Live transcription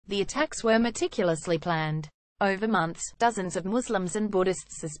The attacks were meticulously planned. Over months, dozens of Muslims and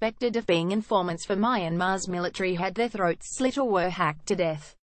Buddhists suspected of being informants for Myanmar's military had their throats slit or were hacked to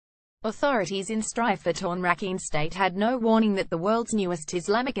death. Authorities in strife-torn Rakhine state had no warning that the world's newest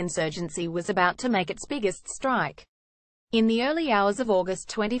Islamic insurgency was about to make its biggest strike. In the early hours of August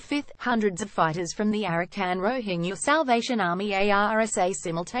 25, hundreds of fighters from the Arakan Rohingya Salvation Army (ARSA)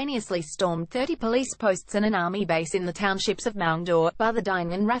 simultaneously stormed 30 police posts and an army base in the townships of Maungdaw,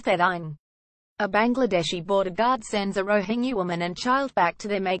 Butherdine and Rathedine. A Bangladeshi border guard sends a Rohingya woman and child back to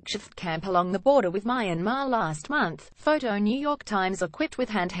their makeshift camp along the border with Myanmar last month. Photo New York Times. Equipped with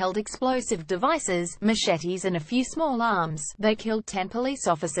handheld explosive devices, machetes and a few small arms, they killed 10 police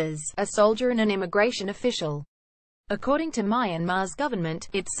officers, a soldier and an immigration official. According to Myanmar's government,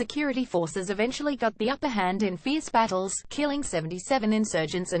 its security forces eventually got the upper hand in fierce battles, killing 77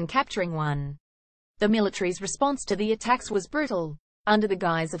 insurgents and capturing 1. The military's response to the attacks was brutal. Under the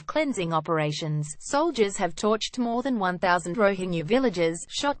guise of cleansing operations, soldiers have torched more than 1,000 Rohingya villages,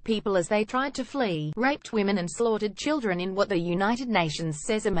 shot people as they tried to flee, raped women and slaughtered children in what the United Nations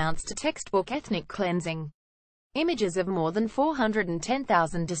says amounts to textbook ethnic cleansing. Images of more than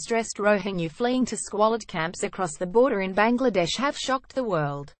 410,000 distressed Rohingya fleeing to squalid camps across the border in Bangladesh have shocked the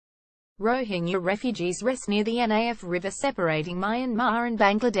world. Rohingya refugees rest near the Naf River separating Myanmar and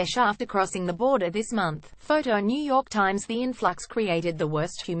Bangladesh after crossing the border this month. Photo New York Times. The influx created the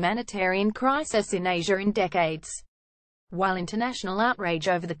worst humanitarian crisis in Asia in decades. While international outrage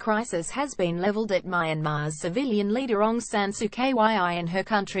over the crisis has been leveled at Myanmar's civilian leader Aung San Suu Kyi and her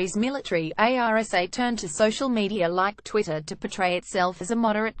country's military, ARSA turned to social media like Twitter to portray itself as a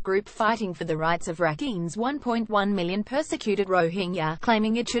moderate group fighting for the rights of Rakhine's 1.1 million persecuted Rohingya,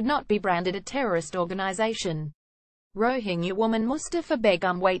 claiming it should not be branded a terrorist organization. Rohingya woman Mustafa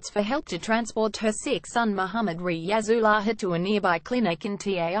Begum waits for help to transport her sick son Muhammad Riyazullah to a nearby clinic in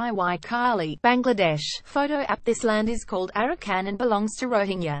Taiy Kali, Bangladesh. Photo app. This land is called Arakan and belongs to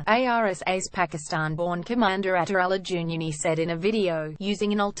Rohingya. ARSA's Pakistan-born commander Attar Allah Jununi said in a video,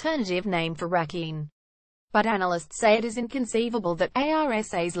 using an alternative name for Rakhine. But analysts say it is inconceivable that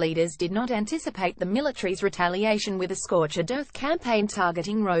ARSA's leaders did not anticipate the military's retaliation with a scorched earth campaign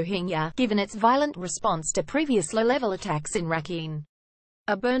targeting Rohingya, given its violent response to previous low-level attacks in Rakhine.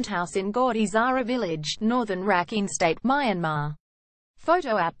 A burnt house in Gaudi Zara village, northern Rakhine state, Myanmar.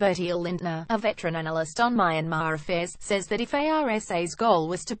 Photo app. Bertil Lintner, a veteran analyst on Myanmar affairs, says that if ARSA's goal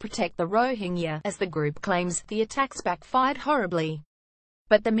was to protect the Rohingya, as the group claims, the attacks backfired horribly.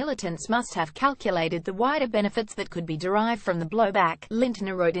 But the militants must have calculated the wider benefits that could be derived from the blowback,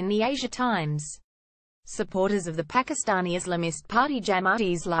 Lintner wrote in the Asia Times. Supporters of the Pakistani Islamist party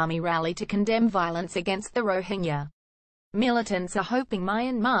Jamaat-e-Islami rally to condemn violence against the Rohingya. Militants are hoping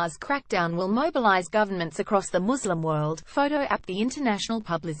Myanmar's crackdown will mobilize governments across the Muslim world. Photo app. The international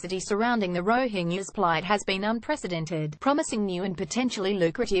publicity surrounding the Rohingyas' plight has been unprecedented, promising new and potentially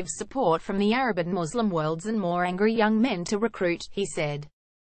lucrative support from the Arab and Muslim worlds and more angry young men to recruit, he said.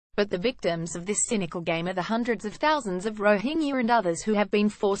 But the victims of this cynical game are the hundreds of thousands of Rohingya and others who have been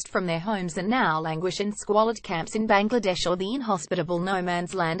forced from their homes and now languish in squalid camps in Bangladesh or the inhospitable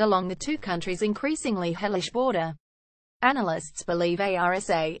no-man's land along the two countries' increasingly hellish border. Analysts believe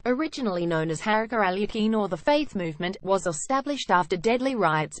ARSA, originally known as Haraka al-Yaqin or the Faith Movement, was established after deadly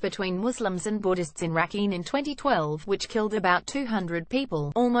riots between Muslims and Buddhists in Rakhine in 2012, which killed about 200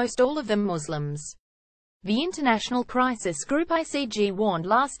 people, almost all of them Muslims. The International Crisis Group ICG warned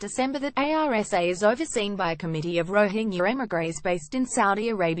last December that ARSA is overseen by a committee of Rohingya emigres based in Saudi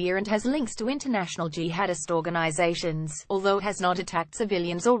Arabia and has links to international jihadist organizations, although it has not attacked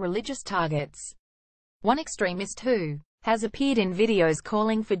civilians or religious targets. One extremist who has appeared in videos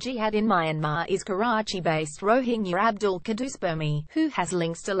calling for jihad in Myanmar is Karachi-based Rohingya Abdul Qudus Burmi, who has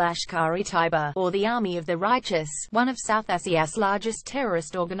links to Lashkar-e-Taiba, or the Army of the Righteous, one of South Asia's largest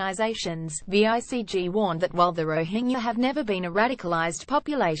terrorist organizations. The ICG warned that while the Rohingya have never been a radicalized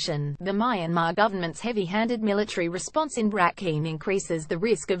population, the Myanmar government's heavy-handed military response in Rakhine increases the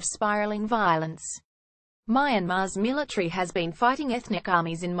risk of spiraling violence. Myanmar's military has been fighting ethnic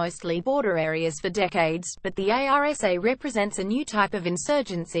armies in mostly border areas for decades, but the ARSA represents a new type of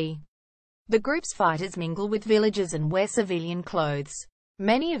insurgency. The group's fighters mingle with villagers and wear civilian clothes.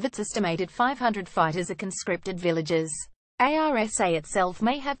 Many of its estimated 500 fighters are conscripted villagers. ARSA itself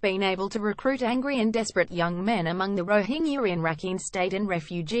may have been able to recruit angry and desperate young men among the Rohingya in Rakhine state and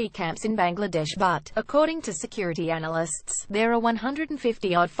refugee camps in Bangladesh, but, according to security analysts, there are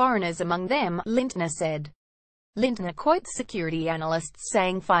 150-odd foreigners among them, Lintner said. Lintner quotes security analysts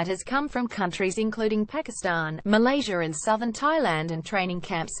saying fighters come from countries including Pakistan, Malaysia and southern Thailand and training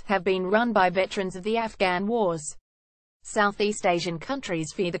camps have been run by veterans of the Afghan wars. Southeast Asian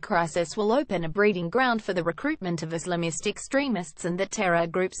countries fear the crisis will open a breeding ground for the recruitment of Islamist extremists and that terror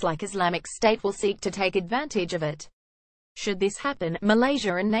groups like Islamic State will seek to take advantage of it. Should this happen,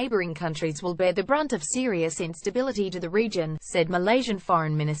 Malaysia and neighbouring countries will bear the brunt of serious instability to the region, said Malaysian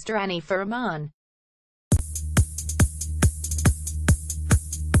Foreign Minister Anifah Rahman.